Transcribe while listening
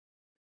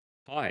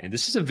Hi,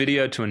 this is a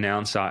video to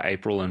announce our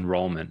April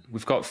enrollment.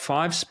 We've got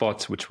 5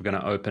 spots which we're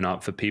going to open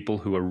up for people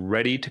who are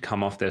ready to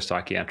come off their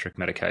psychiatric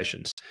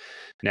medications.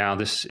 Now,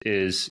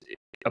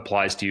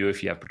 applies to you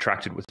if you have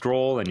protracted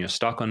withdrawal and you're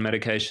stuck on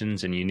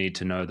medications and you need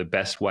to know the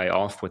best way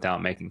off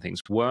without making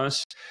things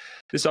worse.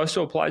 This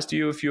also applies to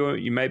you if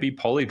you may be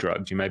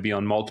polydrugged. You may be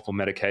on multiple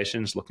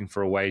medications looking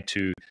for a way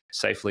to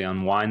safely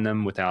unwind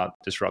them without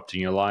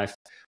disrupting your life.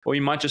 Or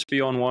you might just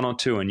be on 1 or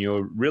 2 and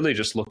you're really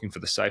just looking for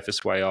the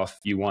safest way off.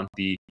 You want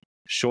the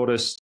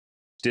shortest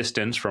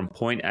distance from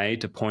point A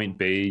to point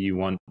B. You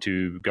want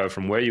to go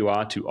from where you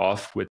are to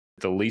off with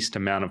the least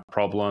amount of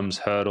problems,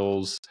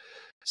 hurdles,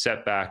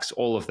 setbacks,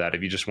 all of that.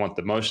 If you just want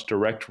the most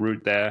direct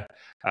route there,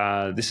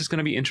 this is going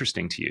to be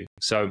interesting to you.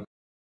 So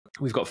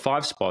we've got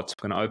 5 spots.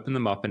 We're going to open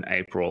them up in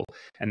April,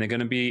 and they're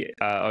going to be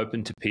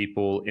open to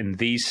people in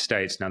these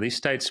states. Now, these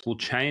states will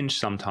change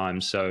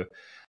sometimes. So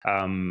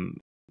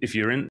if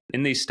you're in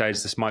these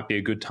states, this might be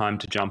a good time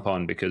to jump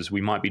on because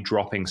we might be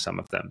dropping some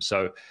of them.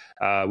 So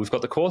we've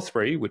got the core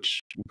 3,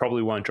 which we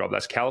probably won't drop.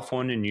 That's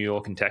California, New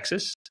York, and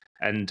Texas.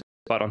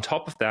 But on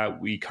top of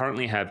that, we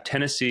currently have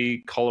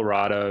Tennessee,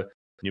 Colorado,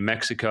 New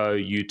Mexico,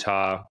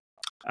 Utah,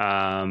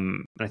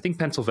 and I think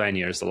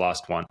Pennsylvania is the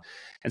last one.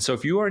 And so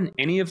if you are in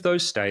any of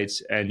those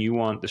states and you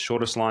want the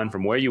shortest line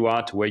from where you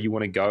are to where you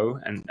want to go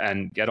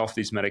and get off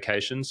these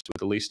medications with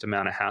the least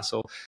amount of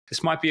hassle,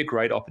 this might be a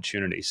great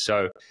opportunity.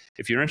 So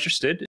if you're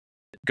interested,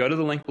 go to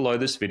the link below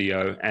this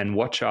video and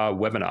watch our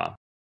webinar.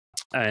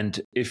 And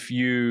if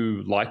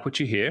you like what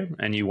you hear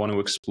and you want to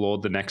explore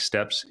the next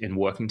steps in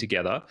working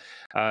together,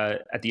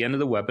 at the end of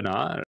the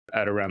webinar,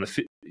 at around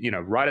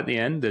right at the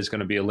end, there's going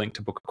to be a link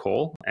to book a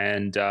call.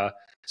 And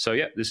so,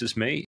 yeah, this is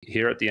me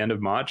here at the end of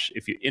March.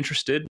 If you're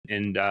interested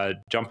in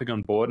jumping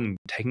on board and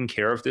taking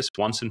care of this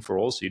once and for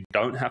all, so you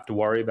don't have to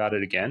worry about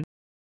it again,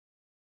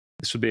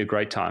 this would be a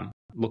great time.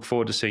 Look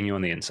forward to seeing you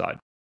on the inside.